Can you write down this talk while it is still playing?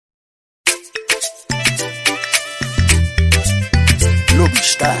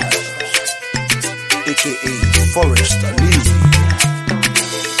Stylez, aka Forest Stylez.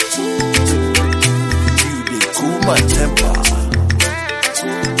 You dey cool my temper.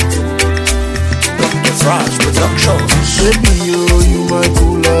 The Frost Productions. Baby, you my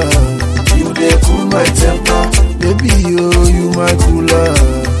cooler. You dey cool my temper. Baby, you my cooler.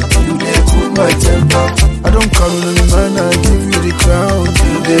 You dey cool my temper. I don't call on the man, I give you the crown.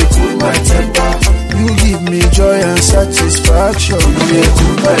 You dey cool my temper. You give me joy and satisfaction. You dey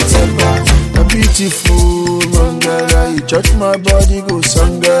cool my temper. A beautiful mangala, you touch my body, go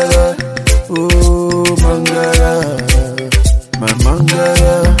sangara. Oh mangala, my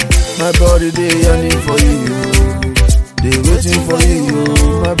mangala, my body they yearning for you, they waiting for you.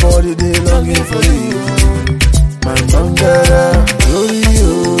 My body they longing for you, my mangala. Dori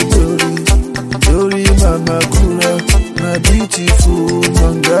oh Dori mama kula, my beautiful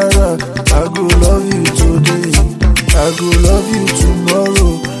mangala. I go love you today, I go love you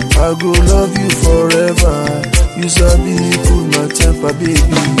tomorrow, I go love you forever. You sabi cool my temper, baby.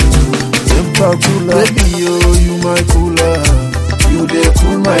 Temper cooler, baby, you my cooler. You dey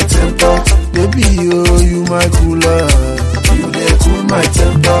cool my temper, baby, you my cooler. You dey cool my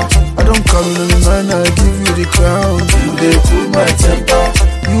temper. I don't call on the man, I give you the crown. You dey cool my temper.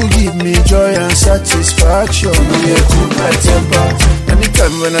 You give me joy and satisfaction. You dey cool my temper.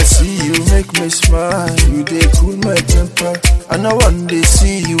 Anytime when I see you, make me smile. You dey cool my temper. And I one day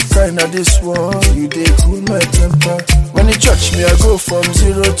see you kind of this world. You dey cool my temper. When you touch me, I go from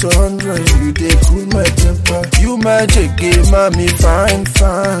 0 to 100. You dey cool my temper. You magic game, mommy, fine.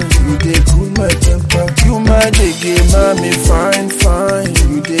 You dey cool my temper. You magic game, mommy, fine.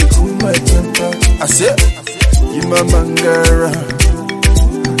 You dey cool my temper. I say, you my mangara,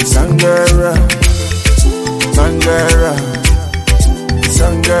 sangara, mangara,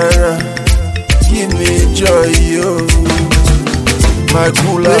 sangara. Give me joy, yo. My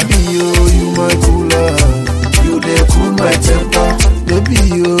cooler, baby, you my cooler. You dey cool my temper, baby,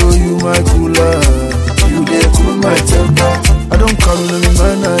 you my cooler. You dey cool my temper. I don't call on the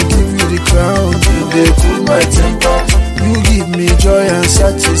man, I give you the crown. You dey cool my temper. You give me joy and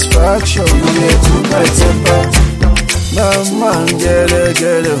satisfaction. You dey cool my temper. Mama ngere,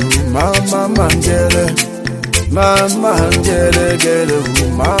 mama ngere, mama ngere,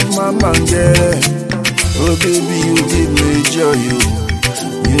 mama ngere. Oh baby, you give me joy,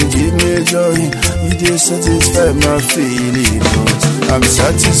 you give me joy, you just satisfy my feeling. I'm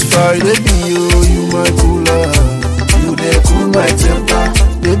satisfied, baby, you my cooler. You dey cool my temper,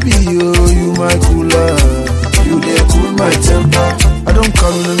 baby, you my cooler. You dey cool my temper. I don't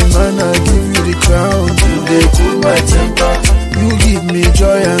call on the man, I give you the crown. You dey cool my temper. You give me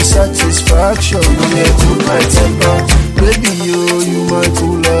joy and satisfaction. You dey cool my temper, baby, you my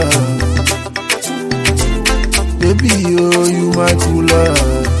cooler. Baby, you my cooler.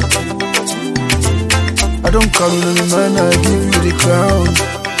 I don't call on the man, I give you the crown.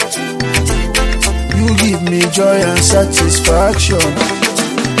 You give me joy and satisfaction.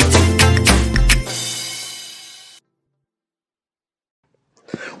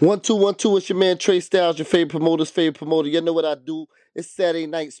 One, two, it's your man Trey Stylez, your favorite promoter. You know what I do? It's Saturday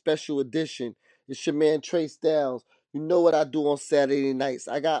night special edition. It's your man Trey Stylez. You know what I do on Saturday nights.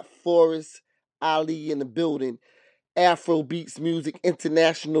 I got Forest Ali in the building. Afro beats music,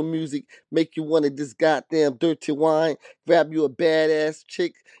 international music, make you want to this goddamn dirty wine, grab you a badass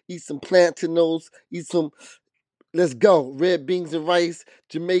chick, eat some plantains, eat some, let's go, red beans and rice,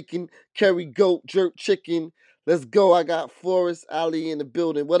 Jamaican, curry goat, jerk chicken, let's go. I got Forest Ali in the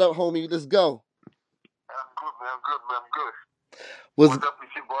building. What up, homie? Let's go. I'm good. What's up with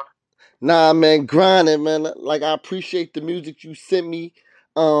you, boy? Nah, man, grinding, man. Like, I appreciate the music you sent me.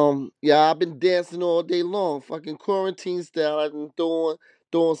 Yeah, I've been dancing all day long, fucking quarantine style. I've been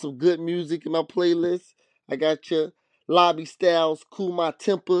throwing some good music in my playlist. I got your Lobby Styles, Cool My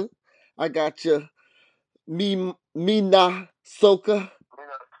Temper. I got your Mina Soka.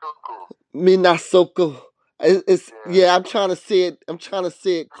 Yeah, I'm trying to say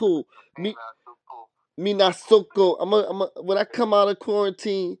it cool. Mina Soko. When I come out of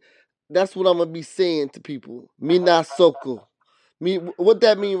quarantine, that's what I'm gonna be saying to people. Mina Soko. What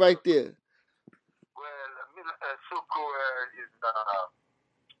that mean right there? Well, Soko is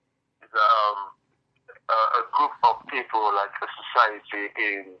a group of people, like a society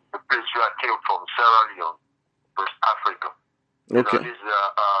in the place where I came from, Sierra Leone, West Africa. Okay. This is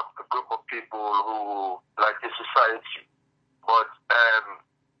a group of people who, like a society, but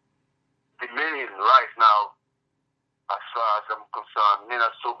the meaning right now, as far as I'm concerned, Mina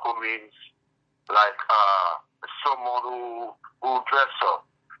Soko means like someone who dress up,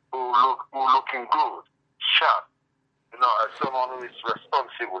 who looking good, sharp, someone who is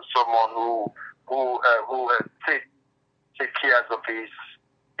responsible, someone who take care of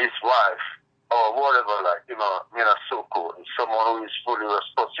his wife or whatever, like, Mina Soko, someone who is fully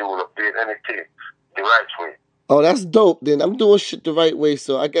responsible of doing anything the right way. Oh, that's dope. Then I'm doing shit the right way,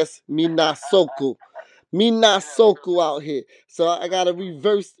 so I guess me not Soko. Me not Soko out here. So I gotta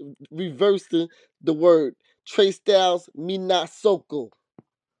reverse the word. Trey Styles, me not Soko.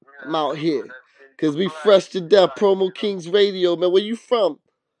 I'm out here. Cause we fresh to death. Promo Kings Radio, man. Where you from?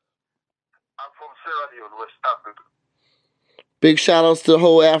 I'm from Sierra Leone, West Africa. Big shout outs to the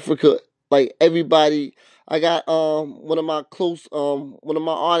whole Africa. Like everybody. I got one of my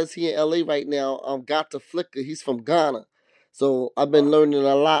artists here in LA right now, Got the Flicker. He's from Ghana. So I've been learning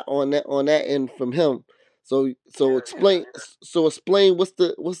a lot on that end from him. So explain what's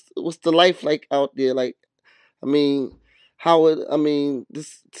the life like out there? Like, I mean,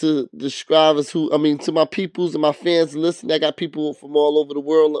 this to describe as who, to my peoples and my fans listening, I got people from all over the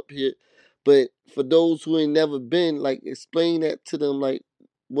world up here. But for those who ain't never been, like, explain that to them, like,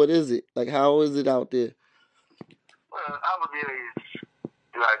 what is it? Like, how is it out there? Well, out there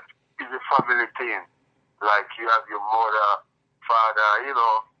is a family thing. Like, you have your mother, father,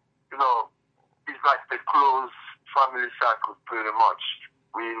 it's like the close family circle pretty much.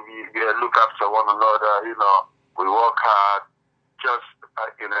 We look after one another, we work hard. Just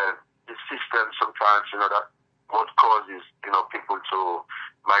the system sometimes, that what causes, people to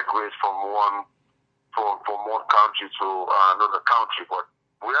migrate from one country to another country. But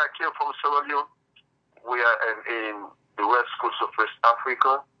we are here from Sierra Leone. We are in the west coast of West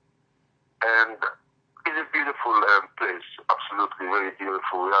Africa, and it's a beautiful place. Absolutely, very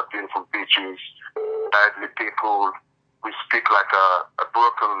beautiful. We have beautiful beaches, lively people. We speak like a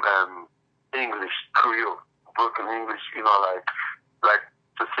broken English, Creole, broken English. Like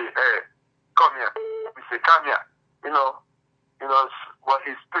to say, hey, come here. We say, come here. But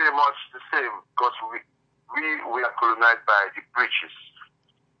it's pretty much the same because we are colonized by the British.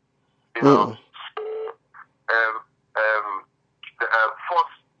 The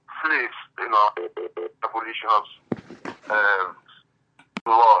first slaves, abolition of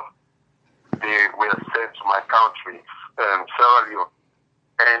law, they were sent to my country, Sierra Leone,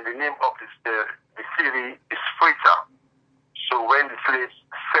 and the name of the city is Freetown. So when the slaves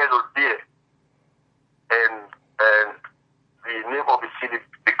settled there, and the name of the city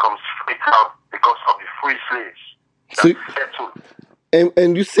becomes Freetown because of the free slaves that settled.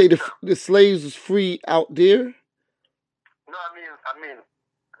 And you say the slaves was free out there? No, I mean,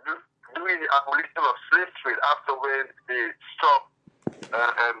 during the abolition of slave trade, after when they stopped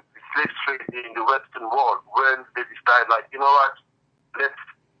the slave trade in the Western world, when they decided, like, you know what, let's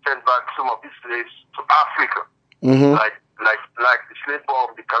send back some of these slaves to Africa, like the slave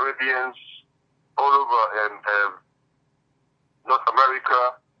bomb, the Caribbeans, all over North America,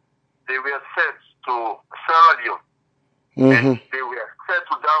 they were sent to Sierra Leone. And they were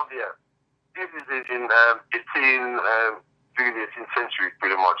settled down there. This is in during the 18th century,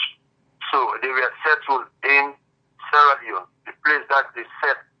 pretty much. So they were settled in Sierra Leone. The place that they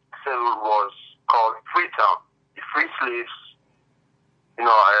settled was called Freetown. The free slaves,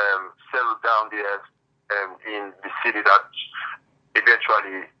 settled down there in the city that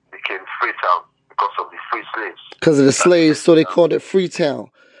eventually became Freetown because of the free slaves. Because of the slaves, so they called it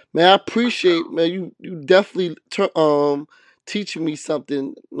Freetown. Man, I appreciate, man, you definitely teaching me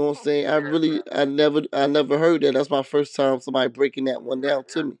something. You know what I'm saying? I never heard that. That's my first time somebody breaking that one down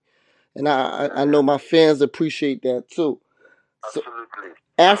to me. And I know my fans appreciate that too. Absolutely.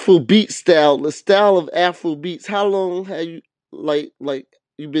 So, Afrobeat style, the style of Afrobeats, how long have you like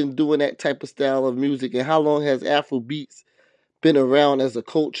you've been doing that type of style of music, and how long has Afrobeats been around as a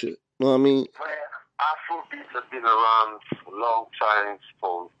culture? You know what I mean? Well, Afrobeats have been around for a long time,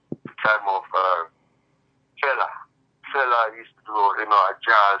 for the time of Fela. Fela used to do,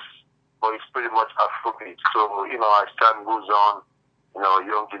 jazz, but it's pretty much Afrobeat. So, as time goes on,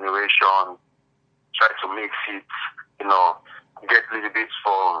 young generation try to mix it, get little bits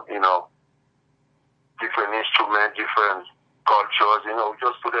for, different instruments, different cultures,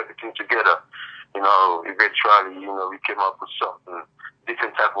 just put everything together. Eventually, we came up with something,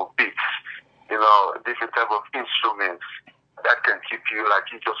 different type of beats, different type of instruments that can keep you like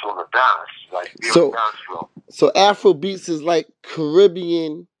you just want to dance, like be on the dance floor. So Afrobeats is like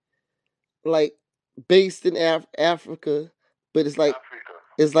Caribbean, like based in Africa, but it's like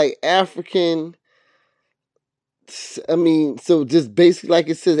African. So just basically, like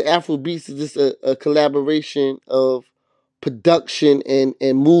it says, Afrobeats is just a collaboration of production and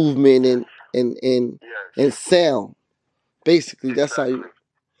movement and sound. Basically, that's how you.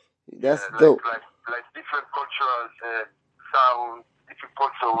 That's dope. like different cultural sounds, different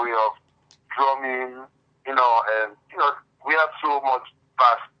cultural way of drumming, and we have so much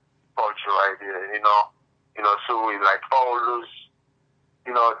vast culture right here, so we like all those,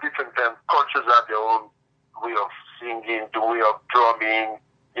 different cultures have their own way of singing, the way of drumming,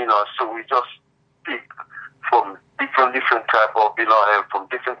 so we just pick from different type of, and from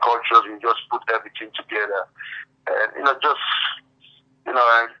different cultures, we just put everything together, and just, and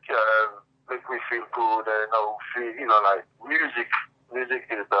make me feel good, and feel, like music is,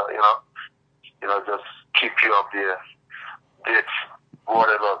 just keep you up there, get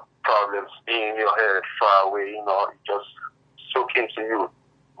whatever problems in your head far away, just soak into you.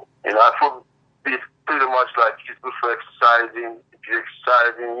 I feel it's pretty much like it's good for exercising. If you're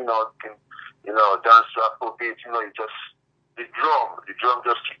exercising, you can, dance up a bit, you just, the drum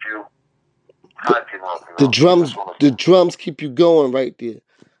just keep you hyping up, The drums keep you going right there.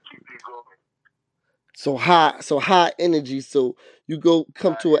 Keep you going. So high energy. So you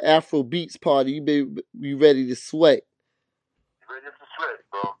come to an Afro beats party, you be ready to sweat. Ready to sweat,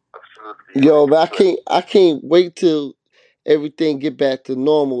 bro. Absolutely. Yo, but I can't wait till everything get back to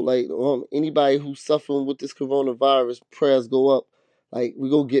normal. Like anybody who's suffering with this coronavirus, prayers go up. Like we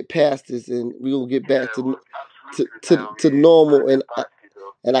gonna get past this and we gonna get back to normal.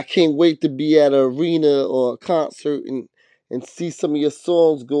 And I can't wait to be at an arena or a concert and see some of your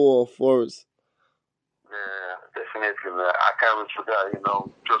songs go off for us. Yeah, definitely, man. I can't wait for that,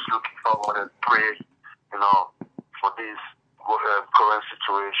 just looking forward and pray, for this current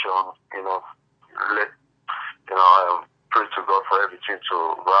situation, pray to God for everything to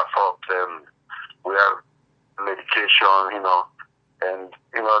wrap up. We have medication, and,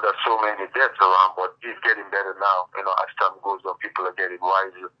 there's so many deaths around, but it's getting better now, as time goes on, people are getting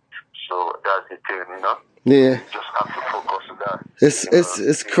wiser. So that's the thing, Yeah. You just have to focus on that.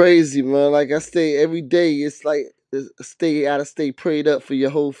 It's crazy, man. Like I stay every day. It's like gotta stay prayed up for your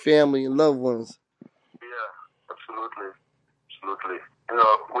whole family and loved ones. Yeah, absolutely.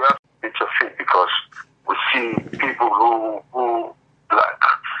 We have to be to fit because we see people who like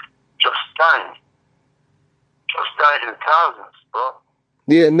just dying in thousands, bro.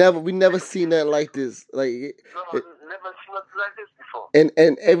 Yeah, we never seen that like this. Like never seen nothing like this before.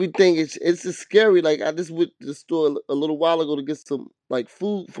 And everything it's just scary. Like I just went to the store a little while ago to get some like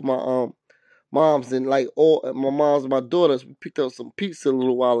food for my moms and like all my moms and my daughters. We picked up some pizza a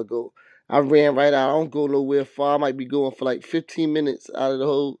little while ago. I ran right out. I don't go nowhere far. I might be going for like 15 minutes out of the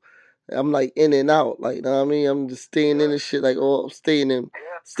whole. I'm like in and out. Like, you know what I mean? I'm just staying in and shit. Like, staying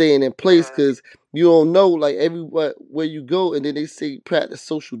in place because you don't know like everywhere where you go. And then they say practice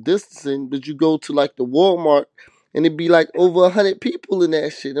social distancing, but you go to like the Walmart and it be like over 100 people in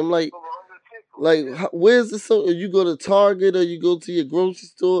that shit. I'm like, where's the so? You go to Target or you go to your grocery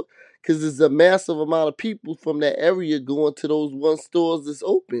store. Because there's a massive amount of people from that area going to those one stores that's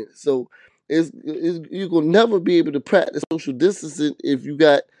open. So you're going to never be able to practice social distancing if you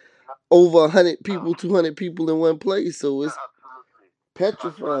got over 100 people, 200 people in one place. So it's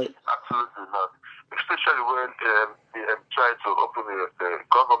petrified. Absolutely not. Especially when they try to open the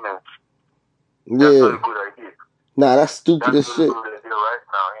government. That's not a good idea. Nah, that's stupid as shit. That's not a good idea right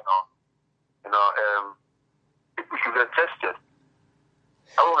now, people should get tested.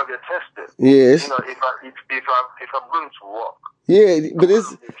 I want to get tested. Yes. If I'm going to work. Yeah,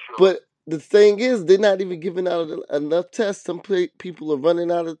 but the thing is, they're not even giving out enough tests. Some people are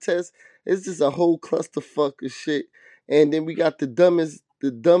running out of tests. It's just a whole clusterfuck of shit. And then we got the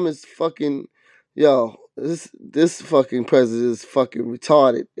dumbest fucking, yo. This fucking president is fucking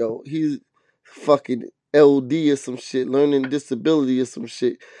retarded, yo. He's fucking LD or some shit, learning disability or some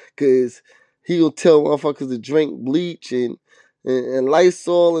shit, cause he gonna tell motherfuckers to drink bleach and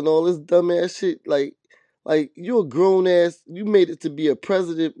Lysol and all this dumbass shit. Like you a grown ass. You made it to be a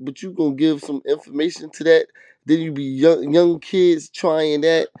president, but you gonna give some information to that. Then you be young kids trying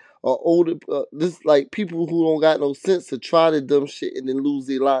that or older. This like people who don't got no sense to try the dumb shit and then lose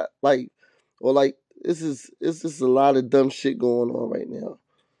their life. It's just a lot of dumb shit going on right now.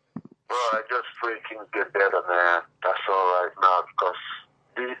 Bro, I just pray things get better, man. That's all right now because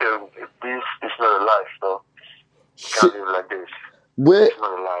this is not a life, though. Can't live like this. It's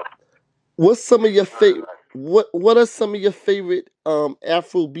not a life. What's some of your favorite? What are some of your favorite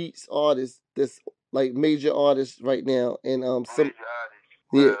Afro beats artists? That's like major artists right now, and some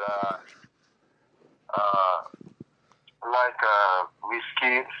major artists. Like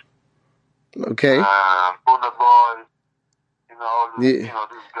Whiskey. Okay. Bono Boy. All those, these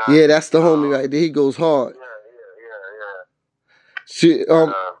guys. Yeah, that's the homie right there. He goes hard. Yeah. Shit,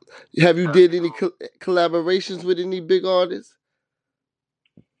 have you did any collaborations with any big artists?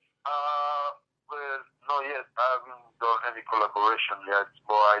 Well, collaboration yet,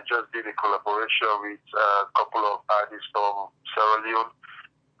 but I just did a collaboration with a couple of artists from Sierra Leone.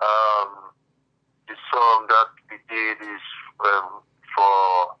 The song that we did is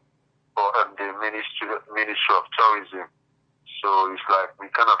for the Ministry of Tourism. So it's like we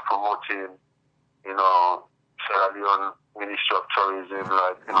kind of promoting, Sierra Leone Ministry of Tourism,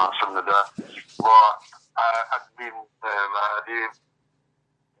 like something like that. But I didn't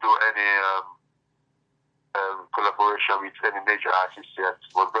do any collaboration with any major artists yet.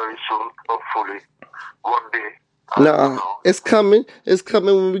 But very soon, hopefully, one day. Nah, it's coming. It's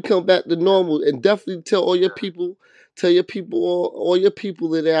coming when we come back to normal. And definitely tell all your people, all your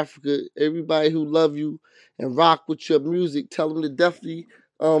people in Africa, everybody who love you and rock with your music, tell them to definitely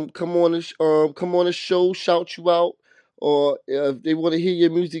come on the show, shout you out, or if they want to hear your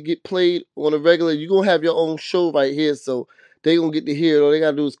music get played on a regular, you're gonna have your own show right here, so they gonna get to hear it. All they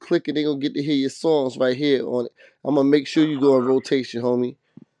gotta do is click and they gonna get to hear your songs right here on it. I'm gonna make sure you go in rotation, homie.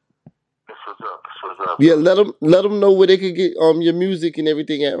 Yeah, let them know where they can get your music and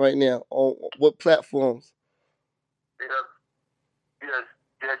everything at right now, on what platforms.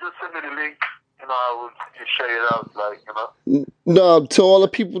 Just send me the link. I will share it out, No, to all the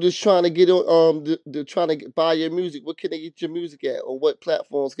people that's trying to get on, they're trying to buy your music. What can they get your music at? On what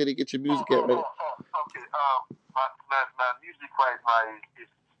platforms can they get your music at right now? Okay. My music right now is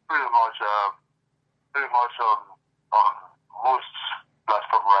pretty much on most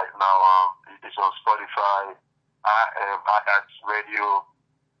platforms right now. It's on Spotify, iHeart Radio,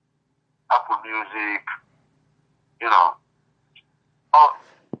 Apple Music,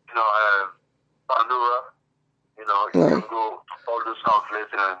 Pandora, you can go to all those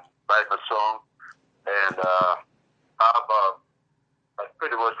outlets and buy the song. And I have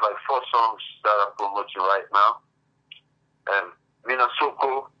pretty much like 4 songs that I'm promoting right now. And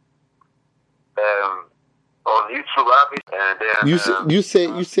Minasoko, on YouTube, and then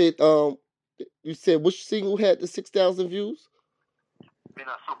you said which single had the 6,000 views?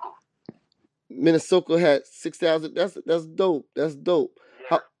 Minnesota had 6,000. That's dope. That's dope.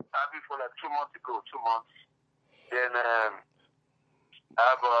 Yeah, I did for like 2 months ago. 2 months. Then I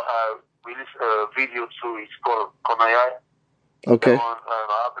have released a video too. It's called Konayai. Okay. That one,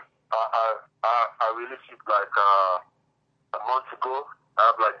 I released it like a month ago. I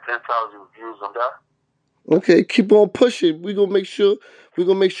have like 10,000 views on that. Okay, keep on pushing. We're gonna make sure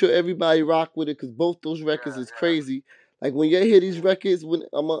everybody rock with it, because both those records is crazy. Like when you hear these records, when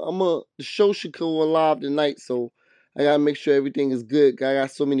the show should come on live tonight, so I gotta make sure everything is good. I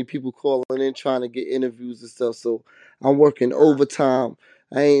got so many people calling in trying to get interviews and stuff, so I'm working overtime.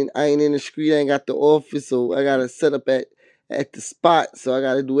 I ain't in the street. I ain't got the office, so I gotta set up at the spot. So I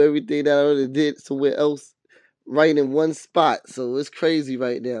gotta do everything that I already did somewhere else, right in one spot. So it's crazy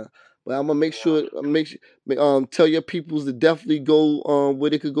right now. But I'm gonna tell your peoples to definitely go where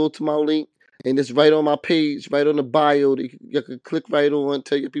they could go to my link, and it's right on my page, right on the bio. You could click right on.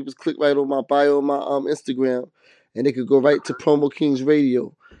 Tell your peoples click right on my bio on my Instagram, and they could go right to Promo Kings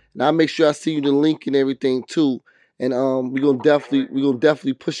Radio. And I'll make sure I see you the link and everything too. And we're gonna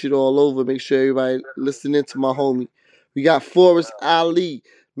definitely push it all over. Make sure everybody listening to my homie. We got Forrest Ali.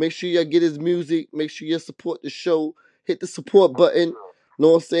 Make sure y'all get his music. Make sure you support the show. Hit the support button. Know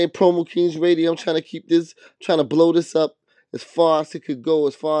what I'm saying? Promo Kings Radio. I'm trying to blow this up as far as it could go,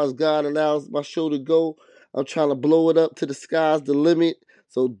 as far as God allows my show to go. I'm trying to blow it up to the sky's the limit.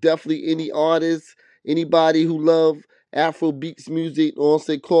 So definitely any artists, anybody who love Afro beats music, know what I'm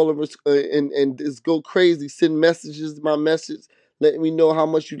saying, call them and just go crazy. Send messages, my message, letting me know how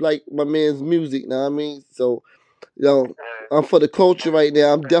much you like my man's music. Know what I mean? So, I'm for the culture right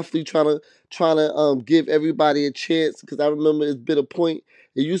now. I'm definitely trying to give everybody a chance, because I remember it's been a point.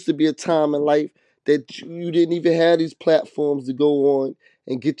 It used to be a time in life that you didn't even have these platforms to go on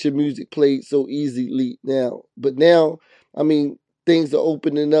and get your music played so easily now. But now, I mean, things are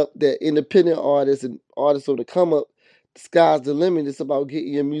opening up that independent artists and artists on the come up, the sky's the limit. It's about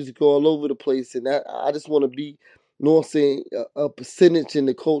getting your music all over the place. And I just want to be, a percentage in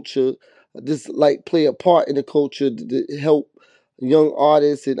the culture, just like play a part in the culture to help young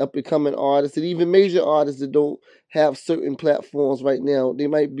artists and up and coming artists and even major artists that don't have certain platforms right now. They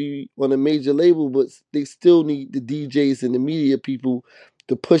might be on a major label, but they still need the DJs and the media people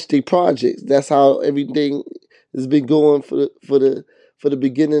to push their projects. That's how everything has been going for the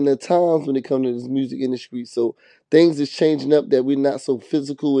beginning of times when it comes to this music industry. So things is changing up, that we're not so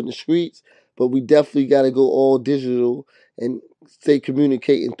physical in the streets, but we definitely got to go all digital and stay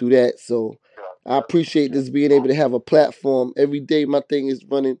communicating through that. So I appreciate this, being able to have a platform. Every day my thing is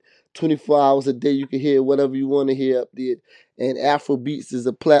running 24 hours a day. You can hear whatever you want to hear up there. And Afro Beats is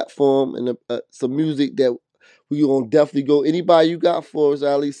a platform and some music that We gonna definitely go. Anybody you got for us,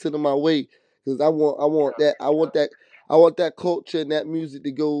 at least send them my way, because I want that culture and that music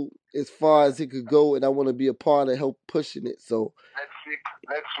to go as far as it could go, and I want to be a part of help pushing it. So next week,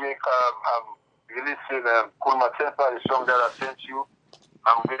 I'm releasing Cool My Temper, the song that I sent you.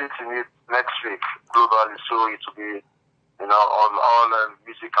 I'm releasing it next week globally, so it will be, on all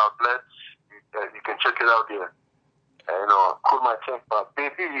music outlets. You can check it out there. Cool My Temper,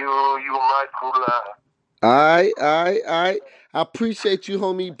 baby, you my cooler. Alright. I appreciate you,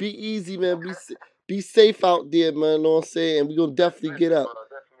 homie. Be easy, man. Be safe out there, man. You know what I'm saying? And we gonna definitely get up.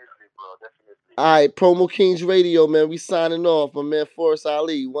 Definitely, bro. Definitely. Alright, Promo Kings Radio, man. We signing off. My man Forrest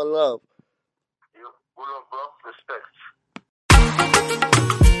Ali. One love. Good love, bro. Respect.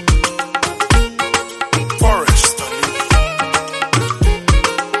 Forrest Ali.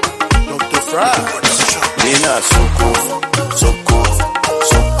 Dr. Fry. Nina Soko.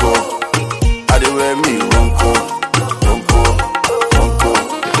 I do wear me ronko.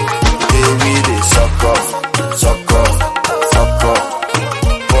 Baby, they suck off.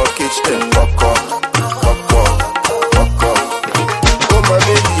 Pockets them fuck up. Oh my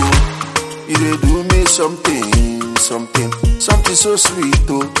baby, you they do me something so sweet,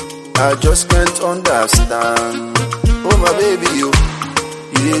 oh. I just can't understand. Oh my baby, you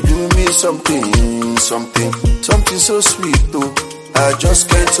they do me something so sweet, oh. I just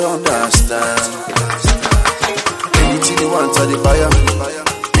can't understand. Anything you want, I dey buy am.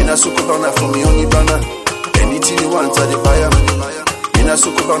 In a suku banana for me only banana. Anything you want, I dey buy am. In a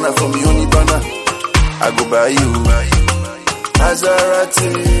suku banana for me only banana. I go buy you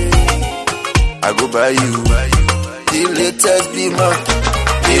Maserati. I go buy you the latest Beamer.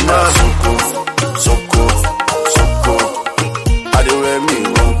 In a suku. I dey wear me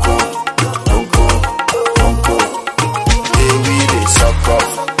ronko. Baby, they suck off.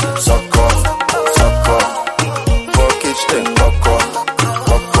 Pockets them fuck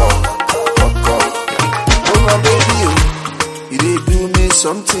up. Oh my baby, you they do me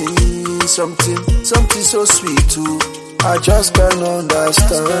something so sweet too. I just can't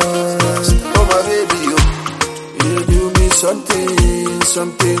understand. Oh my baby, you do me something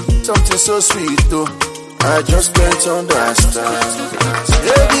so sweet too. I just can't understand.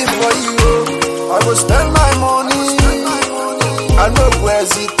 Baby, for you, I will spend my money. I no go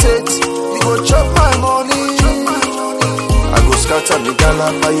hesitate. You go chop my money. I go scatter the gala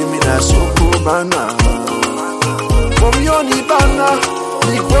for you, mean I so banana. From Yoni Bana,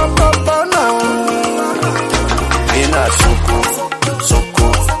 the grandpa Bana. In a soko.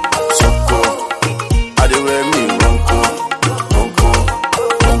 I do wear me ronko.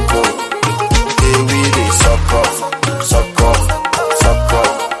 Baby, they suck off.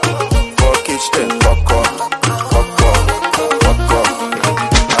 Pockets them fuck up.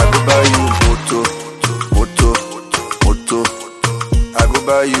 I go buy you moto. I go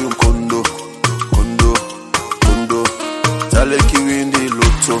buy you condo. Taleki win the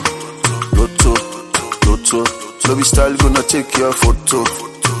lotto. So we style gonna take your photo.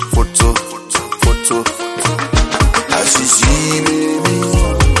 As you see, baby,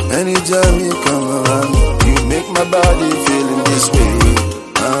 anytime you come around, you make my body feeling this way.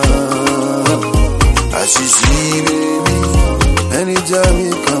 As you see, baby, anytime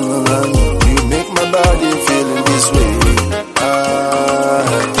you come